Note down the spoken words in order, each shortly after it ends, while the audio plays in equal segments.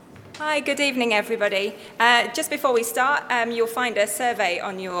Hi, good evening, everybody. Just before we start, you'll find a survey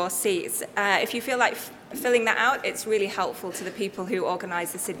on your seats. If you feel like filling that out, it's really helpful to the people who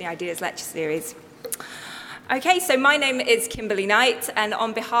organise the Sydney Ideas Lecture Series. Okay, so my name is Kimberly Knight, and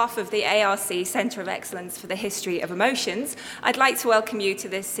on behalf of the ARC Centre of Excellence for the History of Emotions, I'd like to welcome you to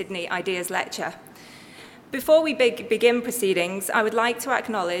this Sydney Ideas Lecture. Before we begin proceedings, I would like to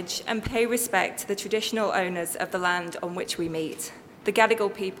acknowledge and pay respect to the traditional owners of the land on which we meet, the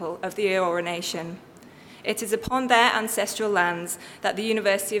Gadigal people of the Eora Nation. It is upon their ancestral lands that the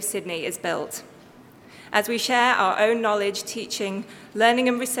University of Sydney is built. As we share our own knowledge, teaching, learning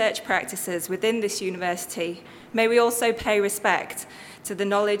and research practices within this university, may we also pay respect to the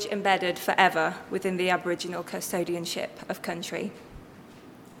knowledge embedded forever within the Aboriginal custodianship of country.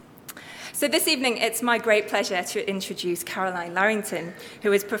 So this evening, it's my great pleasure to introduce Caroline Larrington,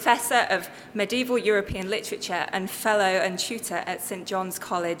 who is Professor of Medieval European Literature and Fellow and Tutor at St John's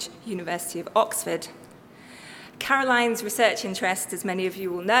College, University of Oxford. Caroline's research interests, as many of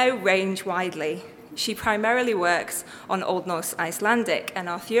you will know, range widely. She primarily works on Old Norse Icelandic and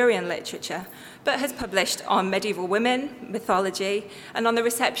Arthurian literature, but has published on medieval women, mythology, and on the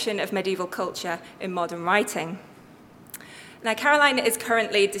reception of medieval culture in modern writing. Now, Caroline is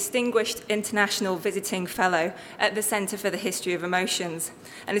currently Distinguished International Visiting Fellow at the Centre for the History of Emotions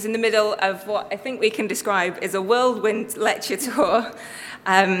and is in the middle of what I think we can describe as a whirlwind lecture tour.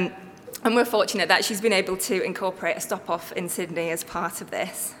 And we're fortunate that she's been able to incorporate a stop-off in Sydney as part of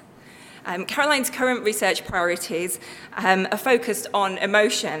this. Caroline's current research priorities are focused on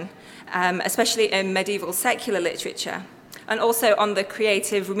emotion, especially in medieval secular literature, and also on the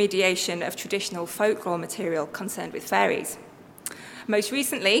creative remediation of traditional folklore material concerned with fairies. Most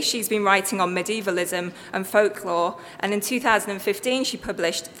recently, she's been writing on medievalism and folklore, and in 2015, she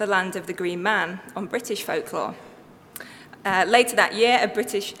published The Land of the Green Man on British folklore. Later that year, a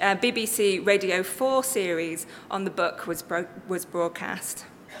British BBC Radio 4 series on the book was broadcast.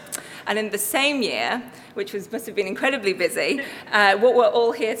 And in the same year, which must have been incredibly busy, what we're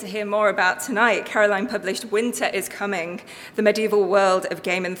all here to hear more about tonight, Caroline published Winter is Coming, the medieval world of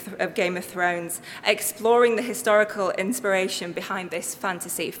Game of Thrones, exploring the historical inspiration behind this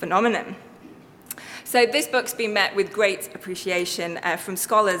fantasy phenomenon. So this book's been met with great appreciation from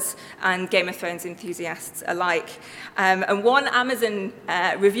scholars and Game of Thrones enthusiasts alike. And one Amazon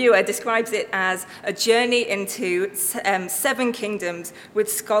reviewer describes it as a journey into 7 kingdoms with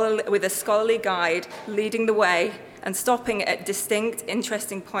a scholarly guide leading the way and stopping at distinct,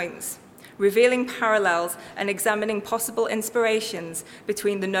 interesting points, revealing parallels and examining possible inspirations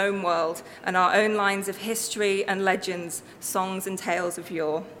between the known world and our own lines of history and legends, songs and tales of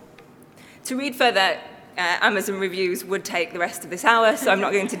yore. To read further Amazon reviews would take the rest of this hour, so I'm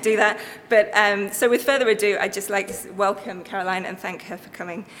not going to do that. But so with further ado, I'd just like to welcome Caroline and thank her for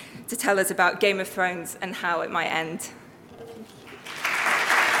coming to tell us about Game of Thrones and how it might end.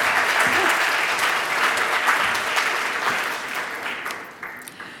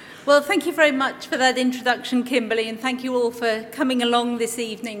 Well, thank you very much for that introduction, Kimberly, and thank you all for coming along this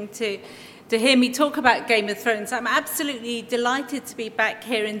evening to hear me talk about Game of Thrones. I'm absolutely delighted to be back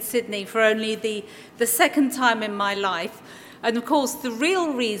here in Sydney for only the second time in my life. And of course, the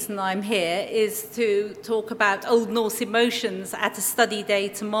real reason I'm here is to talk about Old Norse emotions at a study day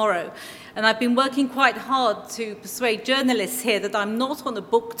tomorrow. And I've been working quite hard to persuade journalists here that I'm not on a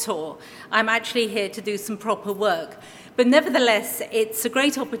book tour. I'm actually here to do some proper work. But nevertheless, it's a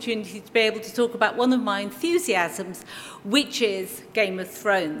great opportunity to be able to talk about one of my enthusiasms, which is Game of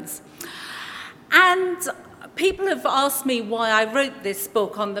Thrones. And people have asked me why I wrote this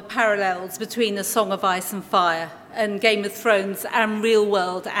book on the parallels between A Song of Ice and Fire and Game of Thrones and real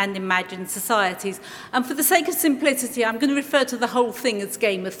world and imagined societies. And for the sake of simplicity, I'm going to refer to the whole thing as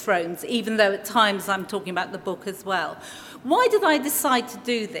Game of Thrones, even though at times I'm talking about the book as well. Why did I decide to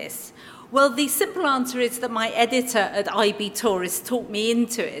do this? Well, the simple answer is that my editor at IB Tourist talked me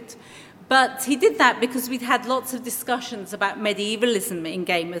into it. But he did that because we'd had lots of discussions about medievalism in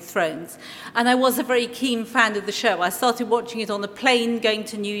Game of Thrones. And I was a very keen fan of the show. I started watching it on a plane going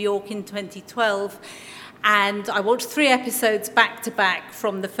to New York in 2012. And I watched 3 episodes back to back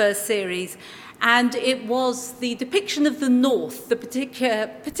from the first series. And it was the depiction of the North,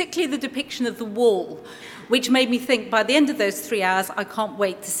 particularly the depiction of the Wall, which made me think by the end of those 3 hours, I can't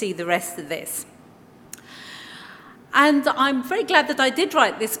wait to see the rest of this. And I'm very glad that I did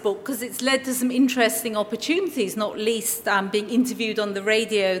write this book because it's led to some interesting opportunities, not least being interviewed on the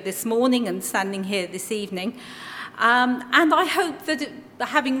radio this morning and standing here this evening. And I hope that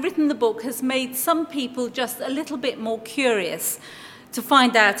having written the book has made some people just a little bit more curious to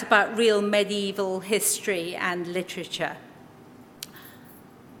find out about real medieval history and literature.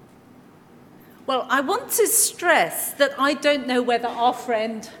 Well, I want to stress that I don't know whether our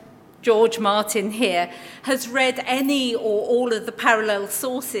friend George Martin here has read any or all of the parallel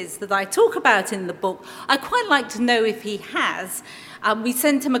sources that I talk about in the book. I'd quite like to know if he has. We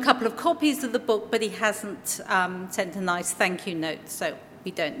sent him a couple of copies of the book, but he hasn't sent a nice thank you note, so we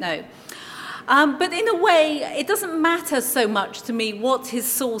don't know. But in a way, it doesn't matter so much to me what his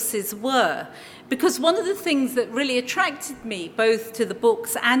sources were, because one of the things that really attracted me both to the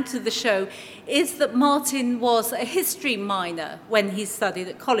books and to the show is that Martin was a history minor when he studied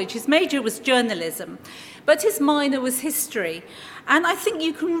at college. His major was journalism, but his minor was history. And I think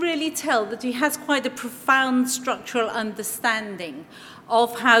you can really tell that he has quite a profound structural understanding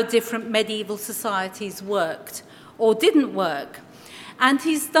of how different medieval societies worked or didn't work. And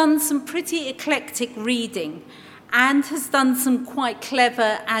he's done some pretty eclectic reading and has done some quite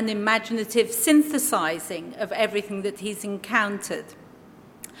clever and imaginative synthesizing of everything that he's encountered.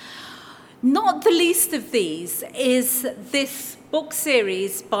 Not the least of these is this book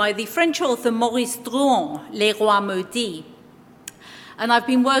series by the French author Maurice Drouin, Les Rois Maudits. And I've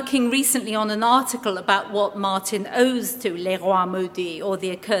been working recently on an article about what Martin owes to Les Rois Maudits, or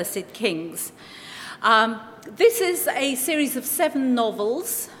the Accursed Kings. This is a series of 7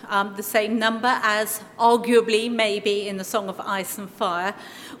 novels, the same number as arguably maybe in The Song of Ice and Fire,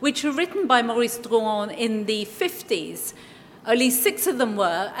 which were written by Maurice Drouin in the 50s. At least 6 of them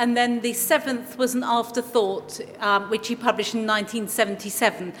were, and then the 7th was an afterthought, which he published in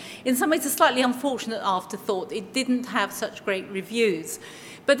 1977. In some ways, a slightly unfortunate afterthought. It didn't have such great reviews.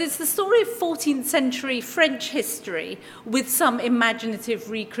 But it's the story of 14th century French history with some imaginative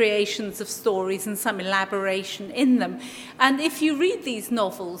recreations of stories and some elaboration in them. And if you read these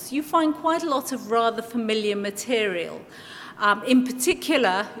novels, you find quite a lot of rather familiar material. In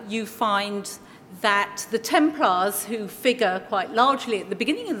particular, you find that the Templars, who figure quite largely at the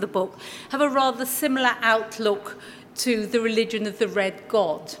beginning of the book, have a rather similar outlook to the religion of the Red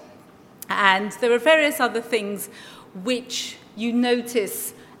God. And there are various other things which you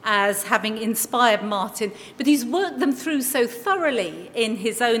notice as having inspired Martin, but he's worked them through so thoroughly in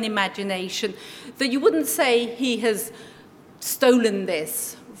his own imagination that you wouldn't say he has stolen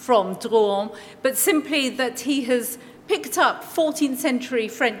this from Drouin, but simply that he has picked up 14th century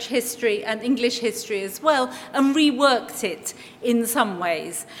French history and English history as well and reworked it in some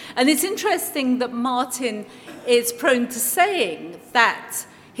ways. And it's interesting that Martin is prone to saying that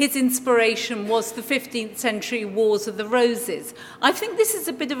his inspiration was the 15th century Wars of the Roses. I think this is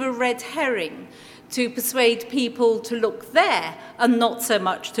a bit of a red herring to persuade people to look there and not so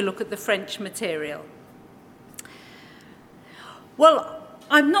much to look at the French material. Well,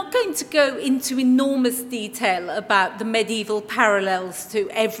 I'm not going to go into enormous detail about the medieval parallels to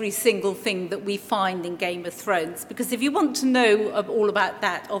every single thing that we find in Game of Thrones, because if you want to know all about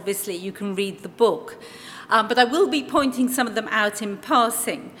that, obviously you can read the book. But I will be pointing some of them out in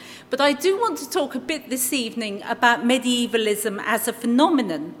passing. But I do want to talk a bit this evening about medievalism as a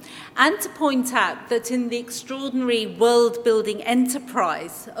phenomenon, and to point out that in the extraordinary world-building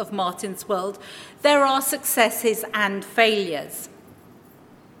enterprise of Martin's world, there are successes and failures.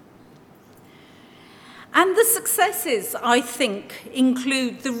 And the successes, I think,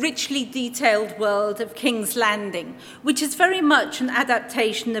 include the richly detailed world of King's Landing, which is very much an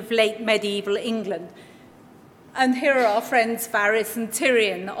adaptation of late medieval England. And here are our friends Varys and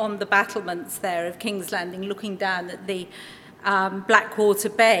Tyrion on the battlements there of King's Landing, looking down at the Blackwater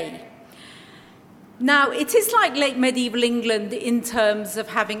Bay. Now, it is like late medieval England in terms of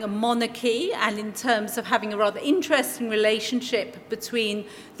having a monarchy and in terms of having a rather interesting relationship between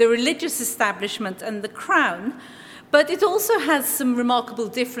the religious establishment and the crown, but it also has some remarkable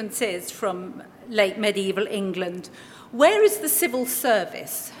differences from late medieval England. Where is the civil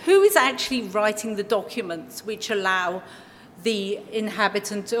service? Who is actually writing the documents which allow the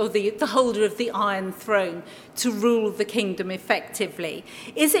inhabitant or the holder of the Iron Throne to rule the kingdom effectively?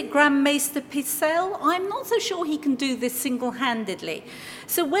 Is it Grand Maester Picel? I'm not so sure he can do this single-handedly.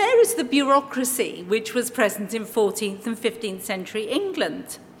 So where is the bureaucracy which was present in 14th and 15th century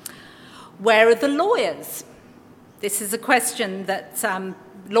England? Where are the lawyers? This is a question that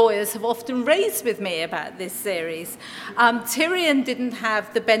lawyers have often raised with me about this series. Tyrion didn't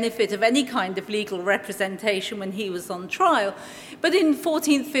have the benefit of any kind of legal representation when he was on trial, but in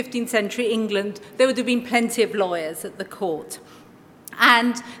 14th, 15th century England, there would have been plenty of lawyers at the court.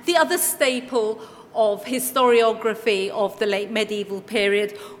 And the other staple of historiography of the late medieval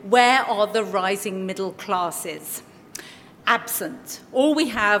period, where are the rising middle classes? Absent. All we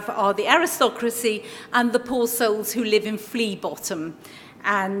have are the aristocracy and the poor souls who live in flea bottom.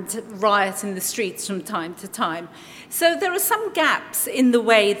 and riot in the streets from time to time. So there are some gaps in the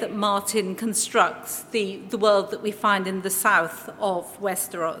way that Martin constructs the world that we find in the south of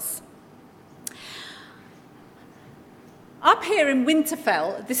Westeros. Up here in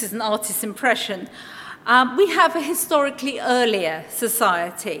Winterfell, this is an artist's impression, we have a historically earlier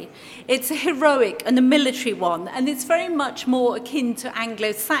society. It's a heroic and a military one, and it's very much more akin to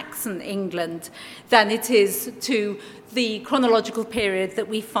Anglo-Saxon England than it is to the chronological period that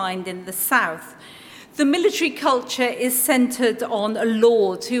we find in the south. The military culture is centred on a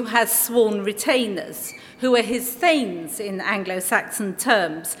lord who has sworn retainers, who are his thanes in Anglo-Saxon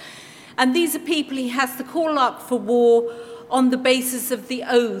terms. And these are people he has to call up for war on the basis of the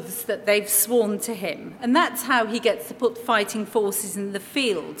oaths that they've sworn to him. And that's how he gets to put fighting forces in the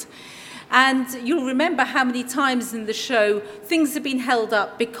field. And you'll remember how many times in the show things have been held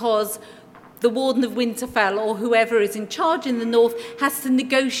up because the Warden of Winterfell, or whoever is in charge in the north, has to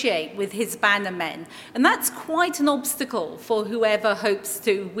negotiate with his bannermen. And that's quite an obstacle for whoever hopes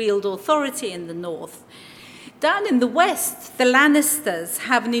to wield authority in the north. Down in the west, the Lannisters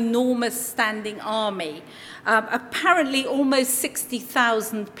have an enormous standing army. Apparently almost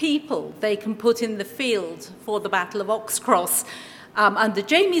 60,000 people they can put in the field for the Battle of Oxcross under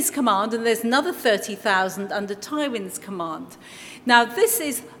Jaime's command, and there's another 30,000 under Tywin's command. Now, this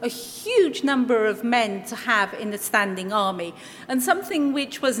is a huge number of men to have in a standing army, and something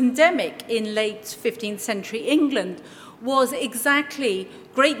which was endemic in late 15th century England was exactly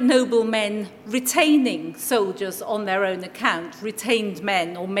great noblemen retaining soldiers on their own account, retained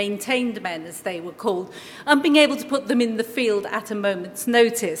men or maintained men as they were called, and being able to put them in the field at a moment's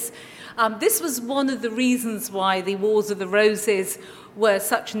notice. This was one of the reasons why the Wars of the Roses were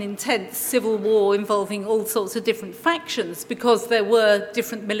such an intense civil war involving all sorts of different factions, because there were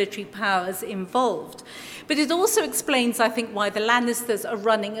different military powers involved. But it also explains, I think, why the Lannisters are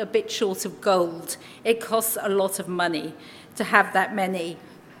running a bit short of gold. It costs a lot of money to have that many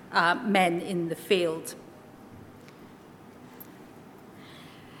men in the field.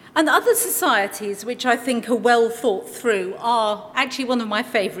 And other societies which I think are well thought through are actually one of my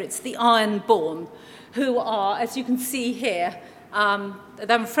favourites, the Ironborn, who are, as you can see here, and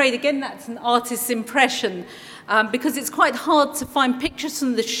I'm afraid, again, that's an artist's impression, because it's quite hard to find pictures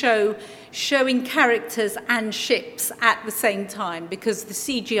from the show showing characters and ships at the same time, because the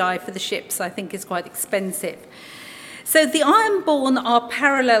CGI for the ships, I think, is quite expensive. So the Ironborn are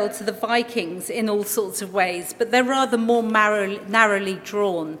parallel to the Vikings in all sorts of ways, but they're rather more narrowly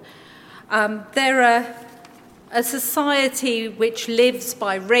drawn. They're a society which lives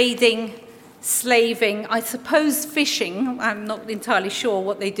by raiding, slaving, I suppose fishing. I'm not entirely sure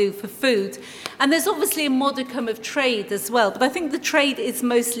what they do for food. And there's obviously a modicum of trade as well, but I think the trade is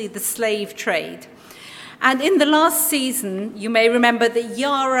mostly the slave trade. And in the last season, you may remember that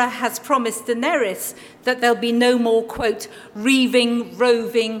Yara has promised Daenerys that there'll be no more, quote, reaving,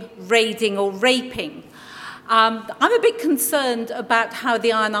 roving, raiding, or raping. I'm a bit concerned about how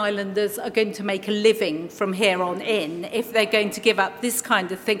the Iron Islanders are going to make a living from here on in, if they're going to give up this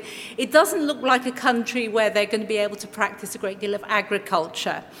kind of thing. It doesn't look like a country where they're going to be able to practice a great deal of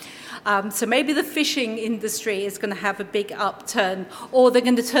agriculture. So maybe the fishing industry is going to have a big upturn, or they're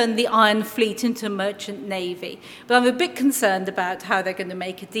going to turn the Iron Fleet into a merchant navy. But I'm a bit concerned about how they're going to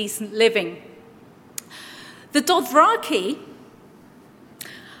make a decent living. The Dothraki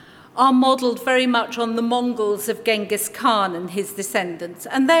are modelled very much on the Mongols of Genghis Khan and his descendants,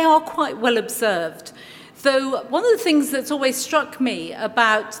 and they are quite well observed. Though one of the things that's always struck me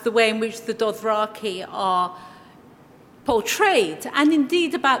about the way in which the Dothraki are portrayed, and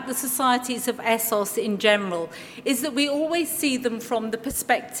indeed about the societies of Essos in general, is that we always see them from the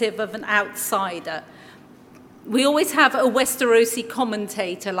perspective of an outsider. We always have a Westerosi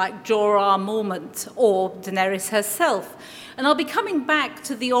commentator like Jorah Mormont or Daenerys herself. And I'll be coming back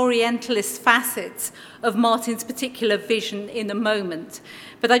to the Orientalist facets of Martin's particular vision in a moment.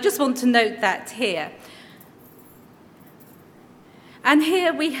 But I just want to note that here. And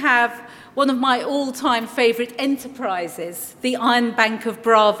here we have one of my all-time favourite enterprises, the Iron Bank of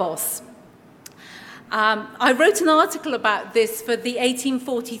Braavos. I wrote an article about this for the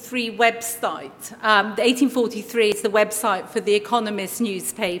 1843 website. The 1843 is the website for the Economist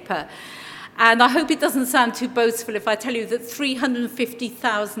newspaper. And I hope it doesn't sound too boastful if I tell you that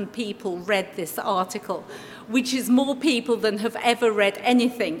 350,000 people read this article, which is more people than have ever read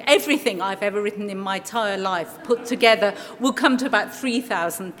anything. Everything I've ever written in my entire life put together will come to about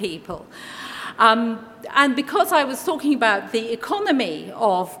 3,000 people. And because I was talking about the economy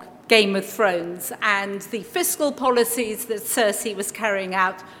of Game of Thrones and the fiscal policies that Cersei was carrying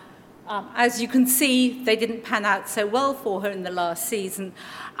out, As you can see, they didn't pan out so well for her in the last season.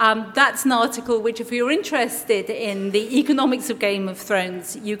 That's an article which, if you're interested in the economics of Game of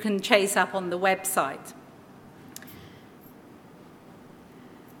Thrones, you can chase up on the website.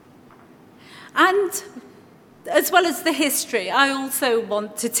 And as well as the history, I also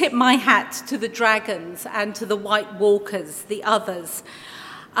want to tip my hat to the dragons and to the White Walkers, the others.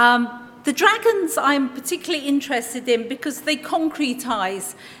 The dragons I'm particularly interested in because they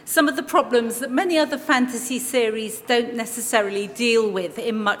concretise some of the problems that many other fantasy series don't necessarily deal with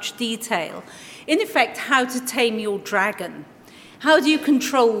in much detail. In effect, how to tame your dragon. How do you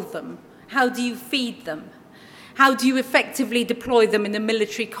control them? How do you feed them? How do you effectively deploy them in a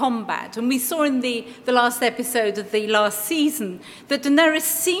military combat? And we saw in the last episode of the last season that Daenerys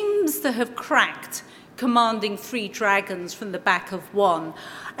seems to have cracked commanding 3 dragons from the back of 1.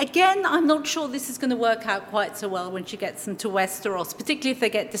 Again, I'm not sure this is going to work out quite so well when she gets them to Westeros, particularly if they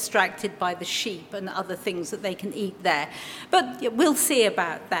get distracted by the sheep and other things that they can eat there. But we'll see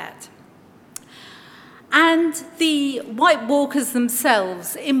about that. And the White Walkers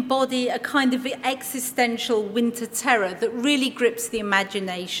themselves embody a kind of existential winter terror that really grips the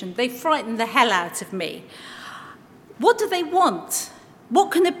imagination. They frighten the hell out of me. What do they want?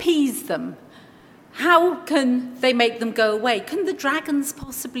 What can appease them? How can they make them go away? Can the dragons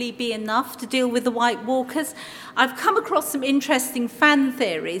possibly be enough to deal with the White Walkers? I've come across some interesting fan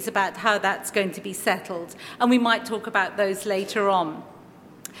theories about how that's going to be settled, and we might talk about those later on.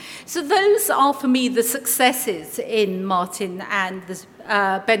 So those are, for me, the successes in Martin and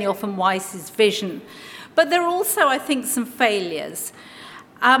Benioff and Weiss's vision. But there are also, I think, some failures.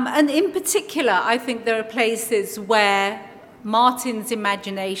 And in particular, I think there are places where Martin's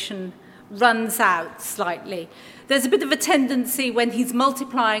imagination runs out slightly. There's a bit of a tendency when he's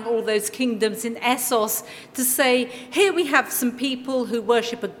multiplying all those kingdoms in Essos to say, here we have some people who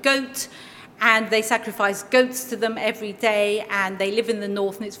worship a goat and they sacrifice goats to them every day and they live in the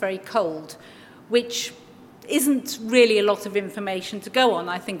north and it's very cold, which isn't really a lot of information to go on,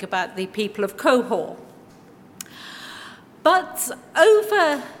 I think, about the people of Qohor. But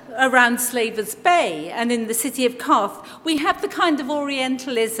over around Slaver's Bay and in the city of Qarth, we have the kind of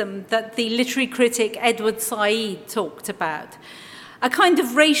Orientalism that the literary critic Edward Said talked about, a kind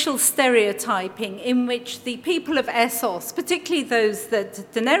of racial stereotyping in which the people of Essos, particularly those that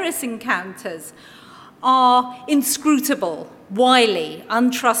Daenerys encounters, are inscrutable, wily,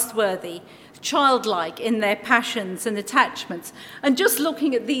 untrustworthy, childlike in their passions and attachments. And just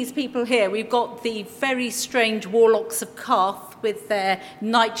looking at these people here, we've got the very strange warlocks of Qarth with their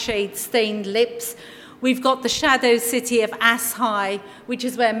nightshade-stained lips. We've got the shadow city of Asshai, which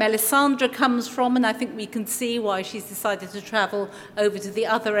is where Melisandre comes from, and I think we can see why she's decided to travel over to the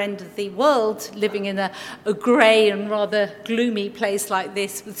other end of the world, living in a grey and rather gloomy place like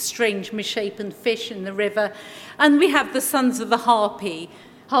this with strange misshapen fish in the river. And we have the Sons of the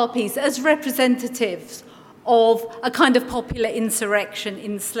Harpies as representatives of a kind of popular insurrection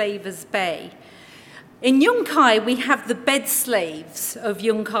in Slaver's Bay. In Yunkai, we have the bed slaves of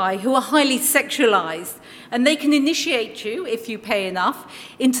Yunkai who are highly sexualized, and they can initiate you, if you pay enough,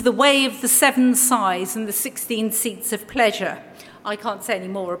 into the way of the 7 sighs and the 16 seats of pleasure. I can't say any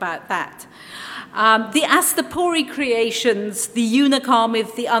more about that. The Astapori creations, the eunuch army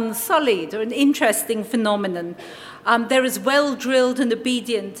of the Unsullied, are an interesting phenomenon. They're as well-drilled and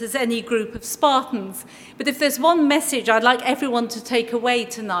obedient as any group of Spartans. But if there's one message I'd like everyone to take away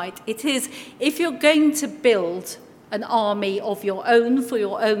tonight, it is, if you're going to build an army of your own for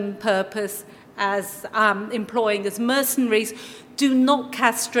your own purpose, as employing as mercenaries, do not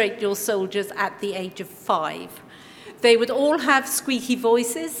castrate your soldiers at the age of 5. They would all have squeaky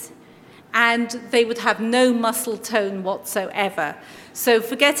voices, and they would have no muscle tone whatsoever. So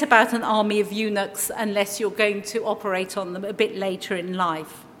forget about an army of eunuchs unless you're going to operate on them a bit later in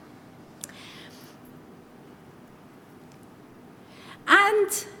life.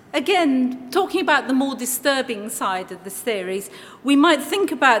 And again, talking about the more disturbing side of the series, we might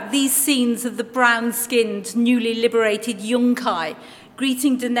think about these scenes of the brown-skinned, newly liberated Yunkai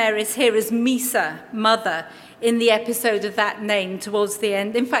greeting Daenerys here as Misa, mother, in the episode of that name towards the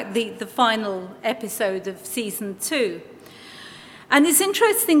end. In fact, the final episode of season 2. And it's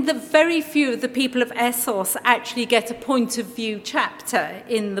interesting that very few of the people of Essos actually get a point of view chapter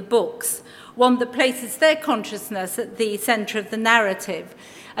in the books, one that places their consciousness at the centre of the narrative.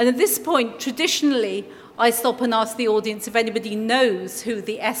 And at this point, traditionally, I stop and ask the audience if anybody knows who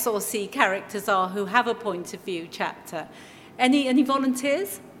the SRC characters are who have a point of view chapter. Any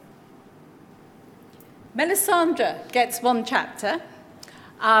volunteers? Melisandre gets one chapter.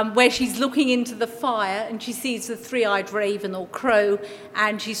 where she's looking into the fire and she sees the three-eyed raven or crow,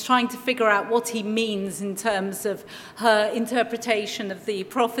 and she's trying to figure out what he means in terms of her interpretation of the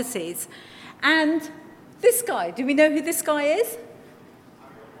prophecies. And this guy, do we know who this guy is?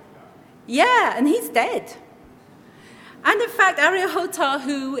 Yeah, and he's dead. And in fact, Ariohota,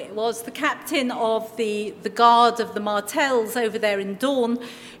 who was the captain of the guard of the Martells over there in Dawn,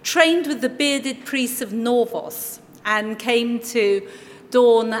 trained with the bearded priests of Norvos and came to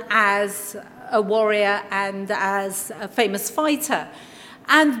Dawn as a warrior and as a famous fighter.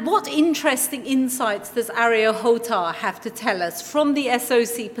 And what interesting insights does Ariohota have to tell us from the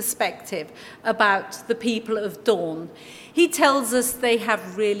SOC perspective about the people of Dawn? He tells us they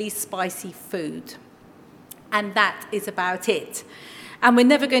have really spicy food. And that is about it. And we're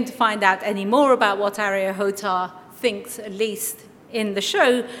never going to find out any more about what Ariohota thinks, at least in the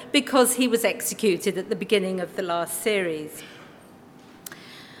show, because he was executed at the beginning of the last series.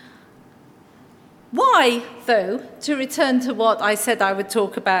 Why, though, to return to what I said I would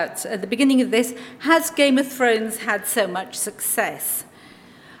talk about at the beginning of this, has Game of Thrones had so much success?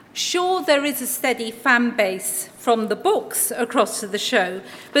 Sure, there is a steady fan base from the books across to the show,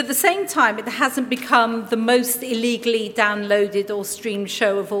 but at the same time, it hasn't become the most illegally downloaded or streamed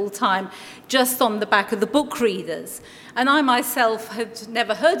show of all time, just on the back of the book readers. And I myself had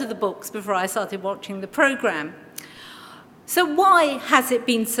never heard of the books before I started watching the programme. So why has it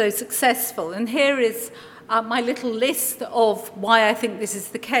been so successful? And here is my little list of why I think this is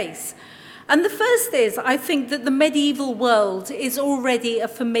the case. And the first is, I think that the medieval world is already a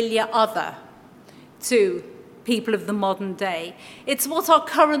familiar other to people of the modern day. It's what our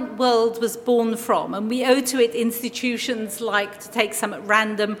current world was born from, and we owe to it institutions like, to take some at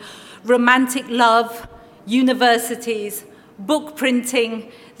random, romantic love, universities, book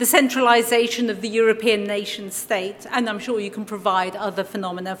printing, the centralization of the European nation state, and I'm sure you can provide other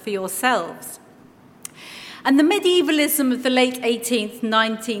phenomena for yourselves. And the medievalism of the late 18th,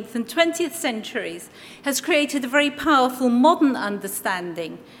 19th, and 20th centuries has created a very powerful modern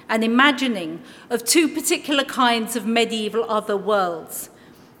understanding and imagining of two particular kinds of medieval other worlds.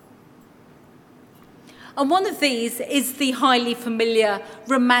 And one of these is the highly familiar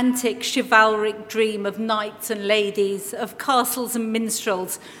romantic chivalric dream of knights and ladies, of castles and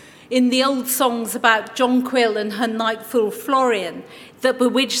minstrels, in the old songs about Jonquil and her knight fool Florian that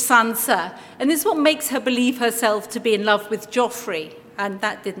bewitched Sansa, and is what makes her believe herself to be in love with Joffrey, and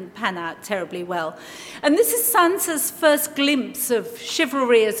that didn't pan out terribly well. And this is Sansa's first glimpse of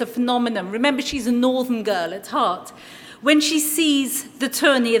chivalry as a phenomenon. Remember, she's a northern girl at heart. When she sees the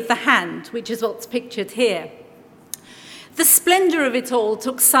tourney of the hand, which is what's pictured here. The splendor of it all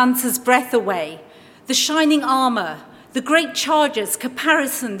took Sansa's breath away. The shining armor, the great chargers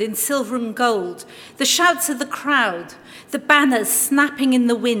caparisoned in silver and gold, the shouts of the crowd, the banners snapping in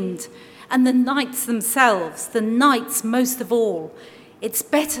the wind, and the knights themselves, the knights most of all. It's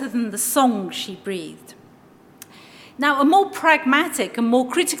better than the song, she breathed. Now, a more pragmatic and more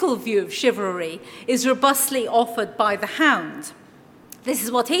critical view of chivalry is robustly offered by the Hound. This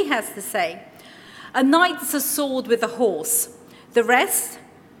is what he has to say. A knight's a sword with a horse. The rest,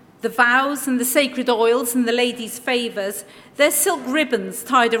 the vows and the sacred oils and the lady's favours, they're silk ribbons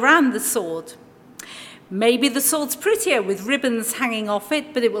tied around the sword. Maybe the sword's prettier with ribbons hanging off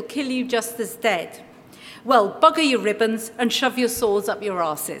it, but it will kill you just as dead. Well, bugger your ribbons and shove your swords up your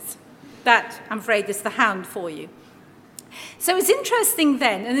arses. That, I'm afraid, is the Hound for you. So it's interesting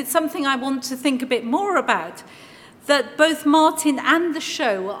then, and it's something I want to think a bit more about, that both Martin and the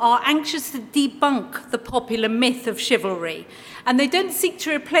show are anxious to debunk the popular myth of chivalry, and they don't seek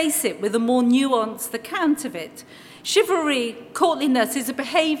to replace it with a more nuanced account of it. Chivalry, courtliness, is a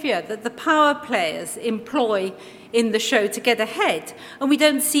behaviour that the power players employ in the show to get ahead, and we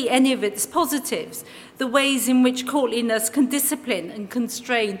don't see any of its positives, the ways in which courtliness can discipline and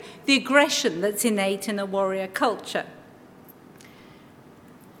constrain the aggression that's innate in a warrior culture.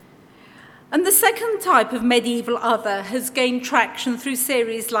 And the second type of medieval other has gained traction through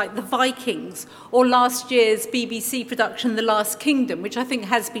series like The Vikings, or last year's BBC production The Last Kingdom, which I think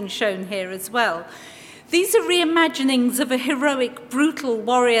has been shown here as well. These are reimaginings of a heroic, brutal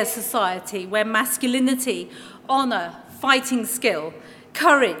warrior society where masculinity, honour, fighting skill,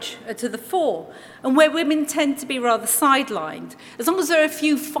 courage are to the fore, and where women tend to be rather sidelined. As long as there are a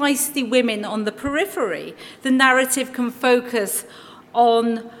few feisty women on the periphery, the narrative can focus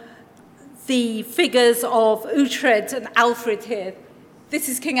on the figures of Uhtred and Alfred here. This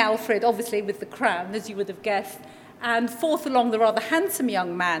is King Alfred, obviously with the crown, as you would have guessed. And fourth along, the rather handsome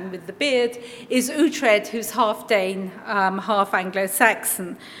young man with the beard is Uhtred, who's half Dane, half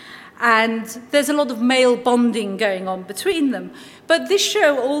Anglo-Saxon. and there's a lot of male bonding going on between them. But this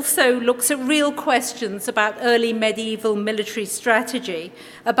show also looks at real questions about early medieval military strategy,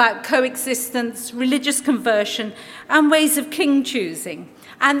 about coexistence, religious conversion, and ways of king choosing.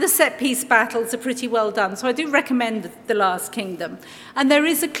 And the set-piece battles are pretty well done, so I do recommend The Last Kingdom. And there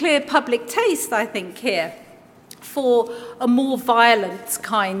is a clear public taste, I think, here for a more violent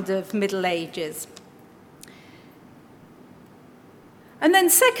kind of Middle Ages. And then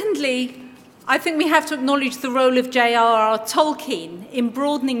secondly, I think we have to acknowledge the role of J.R.R. Tolkien in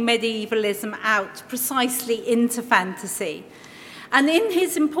broadening medievalism out precisely into fantasy. And in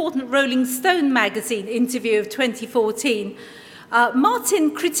his important Rolling Stone magazine interview of 2014,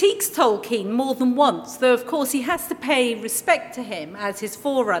 Martin critiques Tolkien more than once, though of course he has to pay respect to him as his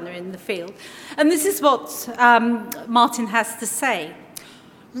forerunner in the field. And this is what Martin has to say.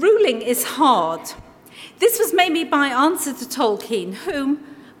 Ruling is hard. This was maybe my answer to Tolkien, whom,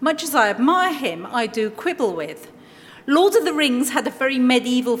 much as I admire him, I do quibble with. Lord of the Rings had a very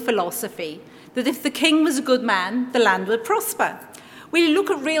medieval philosophy, that if the king was a good man, the land would prosper. We look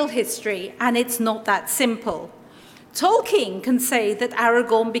at real history, and it's not that simple. Tolkien can say that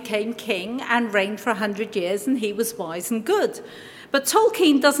Aragorn became king and reigned for 100 years, and he was wise and good. But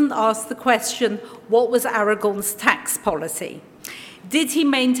Tolkien doesn't ask the question, what was Aragorn's tax policy? Did he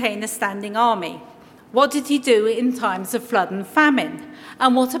maintain a standing army? What did he do in times of flood and famine?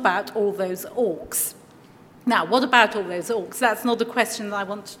 And what about all those orcs? Now, what about all those orcs? That's not a question that I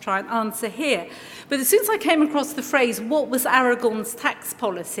want to try and answer here. But as soon as I came across the phrase, what was Aragorn's tax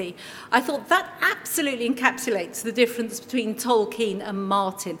policy, I thought that absolutely encapsulates the difference between Tolkien and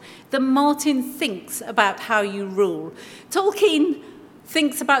Martin. That Martin thinks about how you rule. Tolkien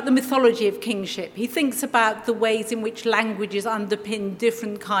thinks about the mythology of kingship. He thinks about the ways in which languages underpin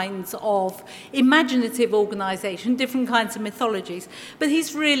different kinds of imaginative organisation, different kinds of mythologies, but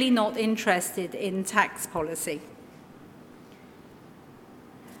he's really not interested in tax policy.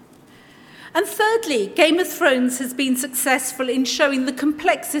 And thirdly, Game of Thrones has been successful in showing the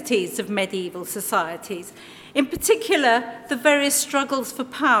complexities of medieval societies, in particular the various struggles for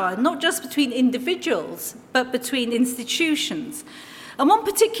power, not just between individuals, but between institutions. And one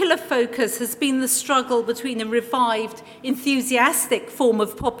particular focus has been the struggle between a revived, enthusiastic form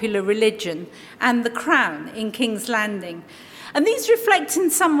of popular religion and the crown in King's Landing. And these reflect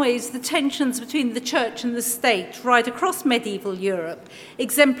in some ways the tensions between the church and the state right across medieval Europe,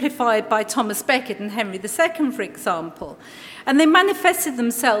 exemplified by Thomas Becket and Henry II, for example. And they manifested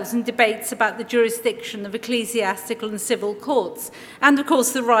themselves in debates about the jurisdiction of ecclesiastical and civil courts, and of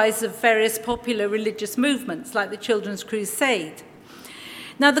course the rise of various popular religious movements like the Children's Crusade.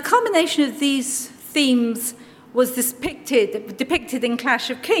 Now, the culmination of these themes was depicted in Clash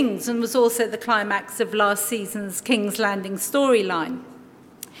of Kings and was also the climax of last season's King's Landing storyline.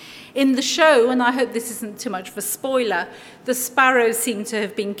 In the show, and I hope this isn't too much of a spoiler, the sparrows seem to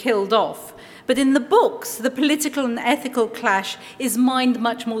have been killed off. But in the books, the political and ethical clash is mined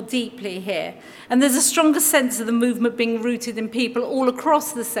much more deeply here. And there's a stronger sense of the movement being rooted in people all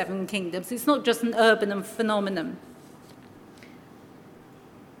across the Seven Kingdoms. It's not just an urban phenomenon.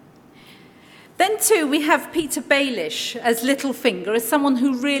 Then, too, we have Peter Baelish as Littlefinger, as someone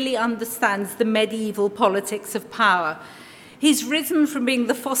who really understands the medieval politics of power. He's risen from being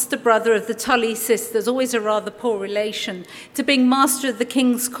the foster brother of the Tully sisters, always a rather poor relation, to being master of the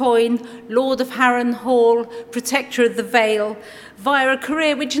King's Coin, Lord of Harrenhal, protector of the Vale, via a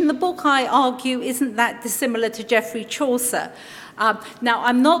career which in the book I argue isn't that dissimilar to Geoffrey Chaucer. Now,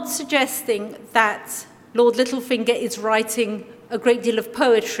 I'm not suggesting that Lord Littlefinger is writing a great deal of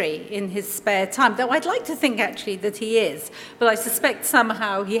poetry in his spare time, though I'd like to think actually that he is, but I suspect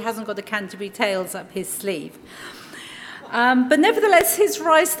somehow he hasn't got a Canterbury Tales up his sleeve. But nevertheless, his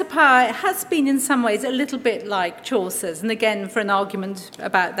rise to power has been in some ways a little bit like Chaucer's, and again, for an argument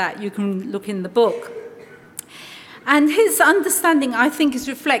about that, you can look in the book. And his understanding, I think, is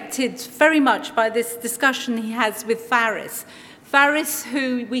reflected very much by this discussion he has with Varys. Varys,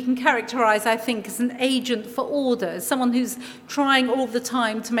 who we can characterise, I think, as an agent for order, someone who's trying all the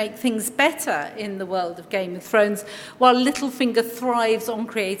time to make things better in the world of Game of Thrones, while Littlefinger thrives on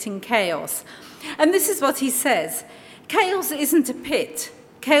creating chaos. And this is what he says: chaos isn't a pit,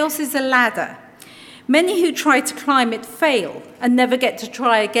 chaos is a ladder. Many who try to climb it fail and never get to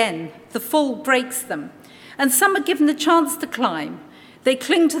try again. The fall breaks them. And some are given a chance to climb. They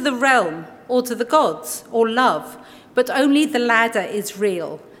cling to the realm, or to the gods, or love. But only the ladder is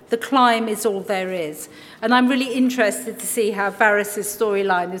real. The climb is all there is. And I'm really interested to see how Varys'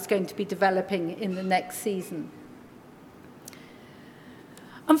 storyline is going to be developing in the next season.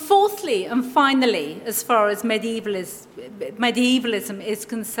 And fourthly and finally, as far as medievalism is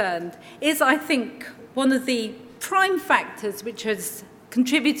concerned, is, I think, one of the prime factors which has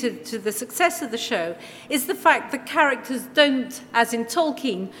contributed to the success of the show is the fact that characters don't, as in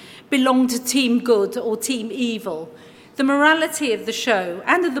Tolkien, belong to team good or team evil. The morality of the show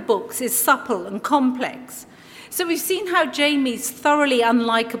and of the books is supple and complex. So we've seen how Jaime's thoroughly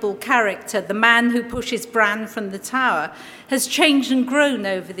unlikable character, the man who pushes Bran from the tower, has changed and grown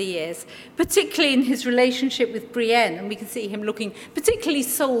over the years, particularly in his relationship with Brienne, and we can see him looking particularly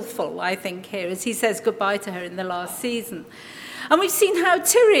soulful, I think, here, as he says goodbye to her in the last season. And we've seen how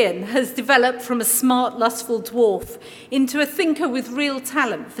Tyrion has developed from a smart, lustful dwarf into a thinker with real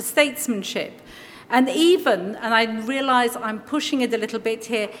talent for statesmanship. And even, and I realise I'm pushing it a little bit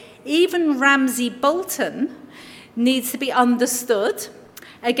here, even Ramsay Bolton needs to be understood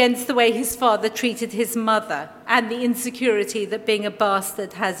against the way his father treated his mother and the insecurity that being a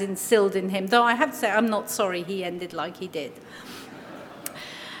bastard has instilled in him. Though I have to say, I'm not sorry he ended like he did.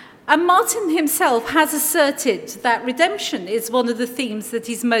 And Martin himself has asserted that redemption is one of the themes that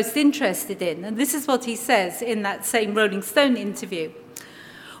he's most interested in. And this is what he says in that same Rolling Stone interview.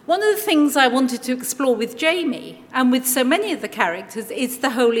 One of the things I wanted to explore with Jaime and with so many of the characters is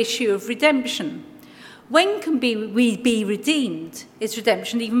the whole issue of redemption. When can we be redeemed? Is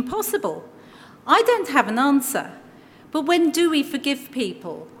redemption even possible? I don't have an answer. But when do we forgive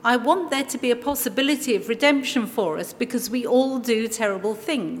people? I want there to be a possibility of redemption for us because we all do terrible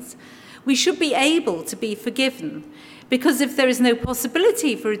things. We should be able to be forgiven because if there is no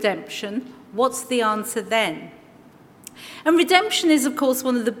possibility for redemption, what's the answer then? And redemption is, of course,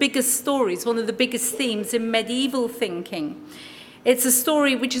 one of the biggest stories, one of the biggest themes in medieval thinking. It's a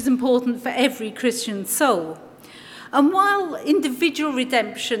story which is important for every Christian soul. And while individual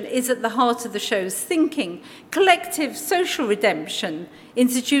redemption is at the heart of the show's thinking, collective social redemption,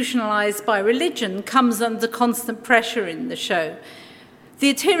 institutionalized by religion, comes under constant pressure in the show. The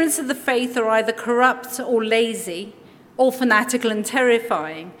adherents of the faith are either corrupt or lazy, or fanatical and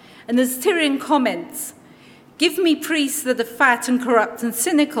terrifying. And as Tyrion comments, "Give me priests that are fat and corrupt and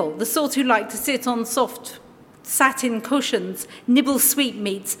cynical, the sort who like to sit on soft satin cushions, nibble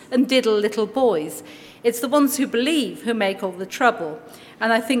sweetmeats, and diddle little boys. It's the ones who believe who make all the trouble."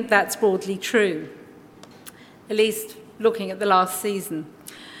 And I think that's broadly true, at least looking at the last season.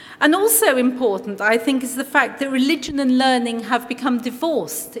 And also important, I think, is the fact that religion and learning have become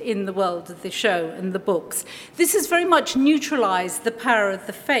divorced in the world of the show and the books. This has very much neutralized the power of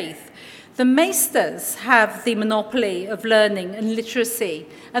the faith. The maesters have the monopoly of learning and literacy,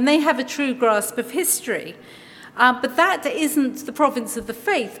 and they have a true grasp of history. But that isn't the province of the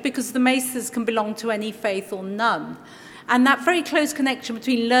faith, because the maesters can belong to any faith or none. And that very close connection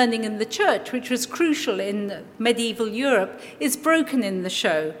between learning and the church, which was crucial in medieval Europe, is broken in the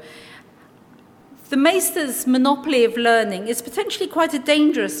show. The maesters' monopoly of learning is potentially quite a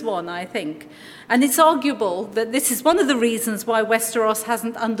dangerous one, I think. And it's arguable that this is one of the reasons why Westeros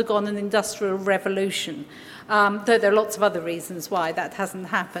hasn't undergone an industrial revolution, though there are lots of other reasons why that hasn't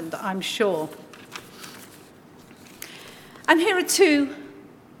happened, I'm sure. And here are two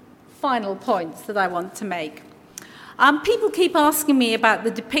final points that I want to make. People keep asking me about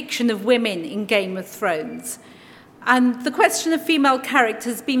the depiction of women in Game of Thrones. And the question of female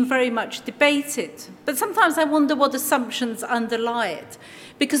characters has been very much debated. But sometimes I wonder what assumptions underlie it.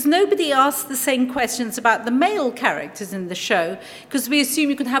 Because nobody asks the same questions about the male characters in the show, because we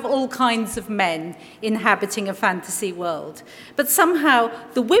assume you can have all kinds of men inhabiting a fantasy world. But somehow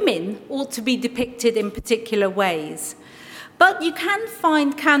the women ought to be depicted in particular ways. But you can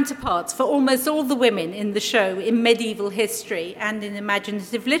find counterparts for almost all the women in the show in medieval history and in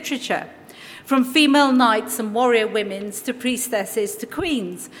imaginative literature, from female knights and warrior women to priestesses to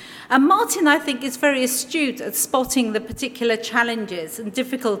queens. And Martin, I think, is very astute at spotting the particular challenges and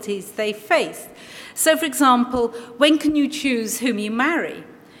difficulties they faced. So, for example, when can you choose whom you marry?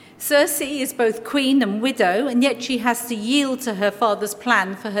 Cersei is both queen and widow, and yet she has to yield to her father's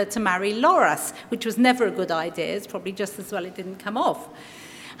plan for her to marry Loras, which was never a good idea. It's probably just as well it didn't come off.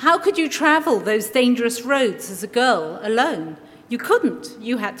 How could you travel those dangerous roads as a girl alone? You couldn't.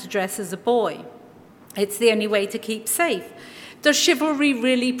 You had to dress as a boy. It's the only way to keep safe. Does chivalry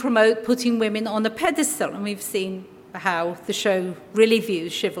really promote putting women on a pedestal? And we've seen how the show really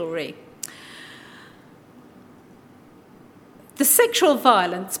views chivalry. The sexual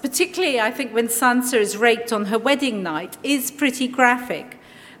violence, particularly I think when Sansa is raped on her wedding night, is pretty graphic.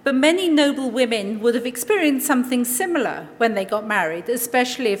 But many noble women would have experienced something similar when they got married,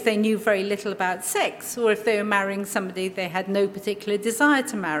 especially if they knew very little about sex or if they were marrying somebody they had no particular desire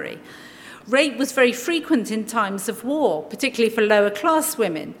to marry. Rape was very frequent in times of war, particularly for lower class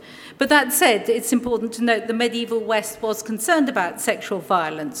women. But that said, it's important to note the medieval West was concerned about sexual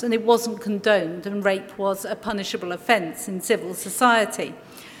violence, and it wasn't condoned, and rape was a punishable offence in civil society.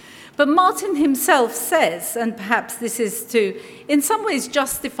 But Martin himself says, and perhaps this is to, in some ways,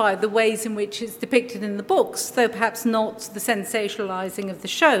 justify the ways in which it's depicted in the books, though perhaps not the sensationalising of the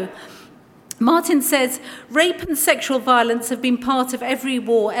show. Martin says, rape and sexual violence have been part of every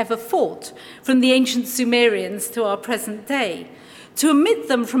war ever fought, from the ancient Sumerians to our present day. To omit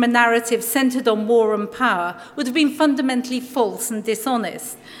them from a narrative centred on war and power would have been fundamentally false and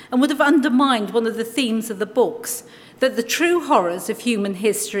dishonest, and would have undermined one of the themes of the books, that the true horrors of human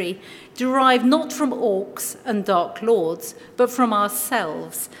history derive not from orcs and dark lords, but from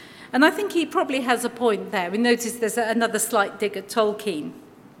ourselves. And I think he probably has a point there. We notice there's another slight dig at Tolkien.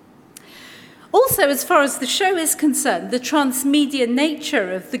 Also, as far as the show is concerned, the transmedia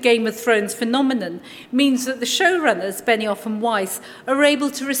nature of the Game of Thrones phenomenon means that the showrunners, Benioff and Weiss, are able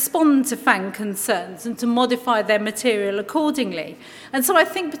to respond to fan concerns and to modify their material accordingly. And so I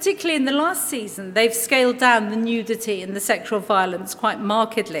think particularly in the last season, they've scaled down the nudity and the sexual violence quite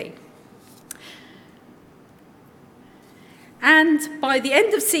markedly. And by the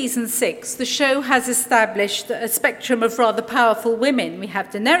end of season 6, the show has established a spectrum of rather powerful women. We have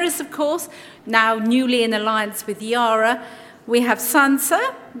Daenerys, of course, now newly in alliance with Yara. We have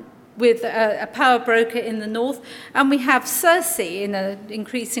Sansa, with a power broker in the north. And we have Cersei in an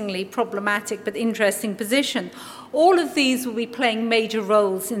increasingly problematic but interesting position. All of these will be playing major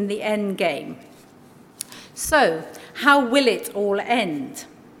roles in the end game. So, how will it all end?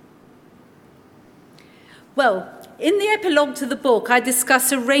 Well, in the epilogue to the book, I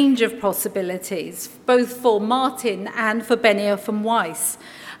discuss a range of possibilities, both for Martin and for Benioff and Weiss.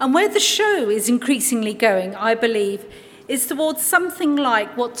 And where the show is increasingly going, I believe, is towards something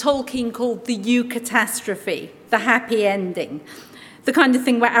like what Tolkien called the eucatastrophe, the happy ending, the kind of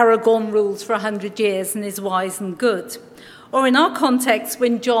thing where Aragorn rules for 100 years and is wise and good. Or in our context,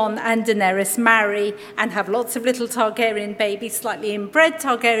 when Jon and Daenerys marry and have lots of little Targaryen babies, slightly inbred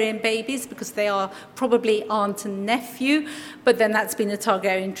Targaryen babies, because they are probably aunt and nephew, but then that's been a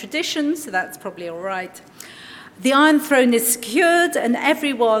Targaryen tradition, so that's probably all right. The Iron Throne is secured, and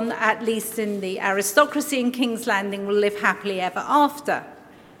everyone, at least in the aristocracy in King's Landing, will live happily ever after.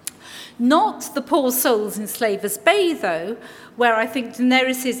 Not the poor souls in Slaver's Bay, though, where I think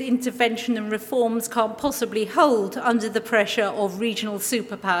Daenerys' intervention and reforms can't possibly hold under the pressure of regional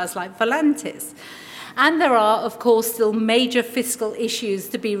superpowers like Volantis. And there are, of course, still major fiscal issues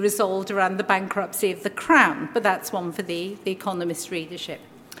to be resolved around the bankruptcy of the Crown, but that's one for the Economist readership.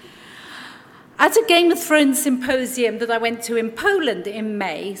 At a Game of Thrones symposium that I went to in Poland in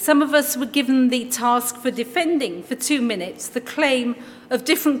May, some of us were given the task for defending for 2 minutes the claim of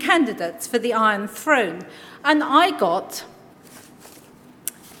different candidates for the Iron Throne. And I got,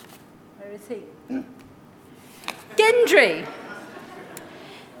 where is he? Gendry,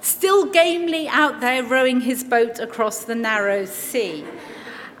 still gamely out there rowing his boat across the narrow sea.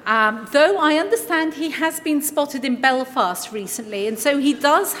 Though I understand he has been spotted in Belfast recently, and so he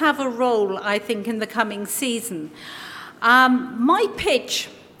does have a role, I think, in the coming season. My pitch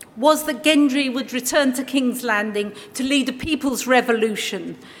was that Gendry would return to King's Landing to lead a people's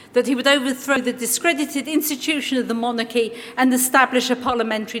revolution, that he would overthrow the discredited institution of the monarchy and establish a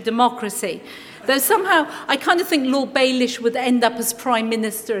parliamentary democracy. Though somehow I kind of think Lord Baelish would end up as Prime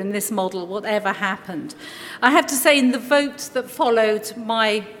Minister in this model, whatever happened. I have to say, in the vote that followed,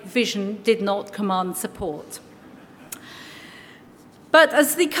 my vision did not command support. But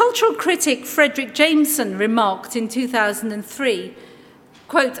as the cultural critic Frederick Jameson remarked in 2003,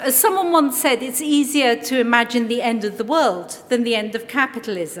 quote, as someone once said, it's easier to imagine the end of the world than the end of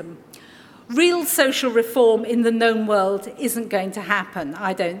capitalism. Real social reform in the known world isn't going to happen,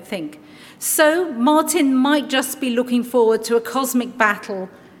 I don't think. So Martin might just be looking forward to a cosmic battle,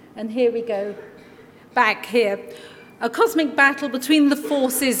 and here we go, back here, a cosmic battle between the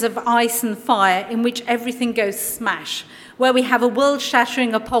forces of ice and fire in which everything goes smash, where we have a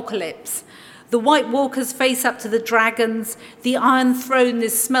world-shattering apocalypse. The White Walkers face up to the dragons, the Iron Throne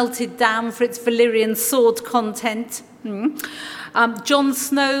is smelted down for its Valyrian sword content. Jon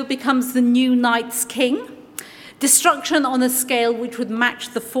Snow becomes the new Night's King. Destruction on a scale which would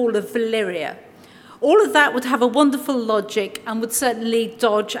match the fall of Valyria. All of that would have a wonderful logic and would certainly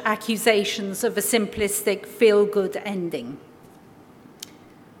dodge accusations of a simplistic feel-good ending.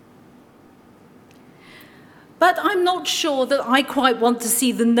 But I'm not sure that I quite want to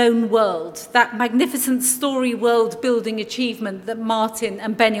see the known world, that magnificent story world-building achievement that Martin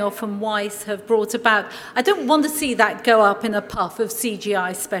and Benioff and Weiss have brought about. I don't want to see that go up in a puff of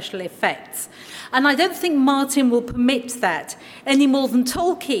CGI special effects. And I don't think Martin will permit that any more than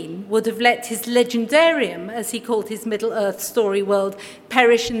Tolkien would have let his legendarium, as he called his Middle-earth story world,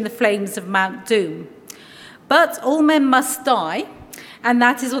 perish in the flames of Mount Doom. But all men must die. And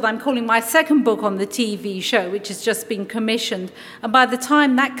that is what I'm calling my second book on the TV show, which has just been commissioned. And by the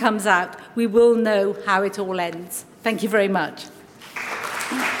time that comes out, we will know how it all ends. Thank you very much.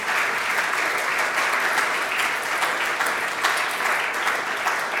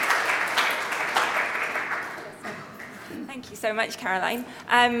 Thank you so much, Caroline.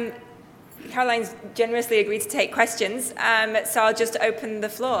 Caroline's generously agreed to take questions, so I'll just open the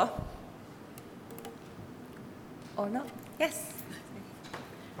floor. Or not? Yes.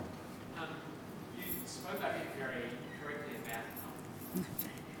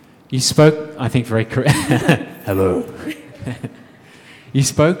 You spoke, I think, very correctly. Hello. You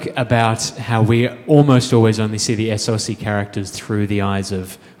spoke about how we almost always only see the Essosi characters through the eyes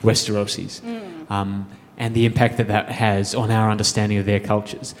of Westerosis, and the impact that that has on our understanding of their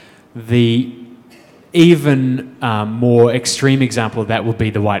cultures. The even more extreme example of that would be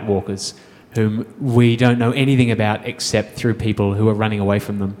the White Walkers, whom we don't know anything about except through people who are running away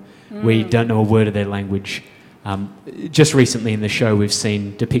from them. We don't know a word of their language. Just recently in the show, we've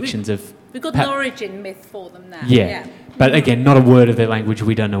seen depictions of... We've got an origin myth for them now. Yeah, but again, not a word of their language.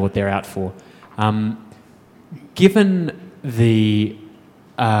 We don't know what they're out for. Given the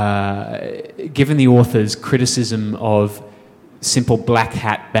author's criticism of simple black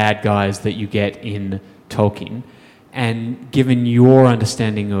hat bad guys that you get in Tolkien, and given your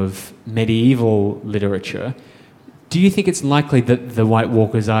understanding of medieval literature, do you think it's likely that the White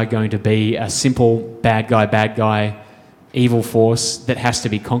Walkers are going to be a simple bad guy, evil force that has to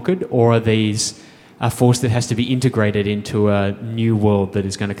be conquered, or are these a force that has to be integrated into a new world that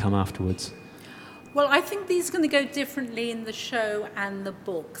is going to come afterwards? Well, I think these are going to go differently in the show and the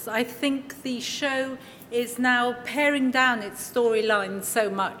books. I think the show is now paring down its storylines so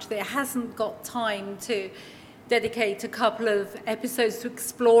much that it hasn't got time to dedicate a couple of episodes to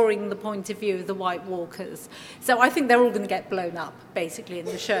exploring the point of view of the White Walkers. So I think they're all going to get blown up, basically, in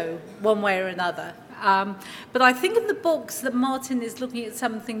the show, one way or another. But I think in the books that Martin is looking at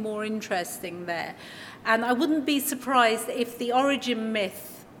something more interesting there. And I wouldn't be surprised if the origin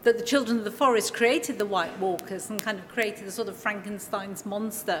myth that the Children of the Forest created the White Walkers and kind of created a sort of Frankenstein's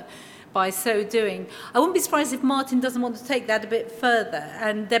monster by so doing. I wouldn't be surprised if Martin doesn't want to take that a bit further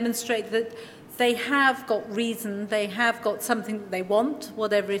and demonstrate that they have got reason, they have got something that they want,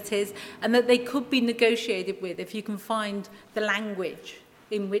 whatever it is, and that they could be negotiated with if you can find the language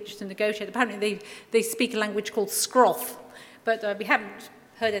in which to negotiate. Apparently they speak a language called Scroth, but we haven't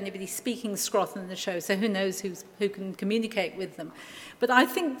heard anybody speaking Scroth in the show, so who knows who can communicate with them. But I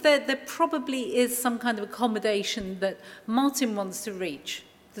think that there probably is some kind of accommodation that Martin wants to reach,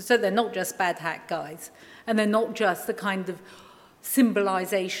 so they're not just bad hat guys, and they're not just the kind of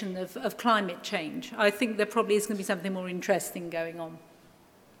symbolisation of climate change. I think there probably is going to be something more interesting going on.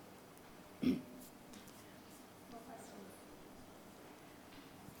 You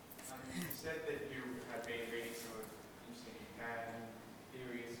said that you have been reading some interesting fan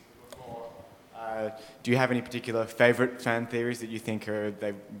theories before. Do you have any particular favourite fan theories that you think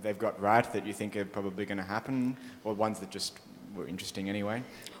they've got right, that you think are probably going to happen, or ones that just were interesting anyway?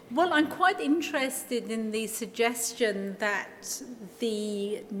 Well, I'm quite interested in the suggestion that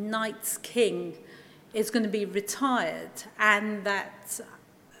the Night's King is going to be retired and that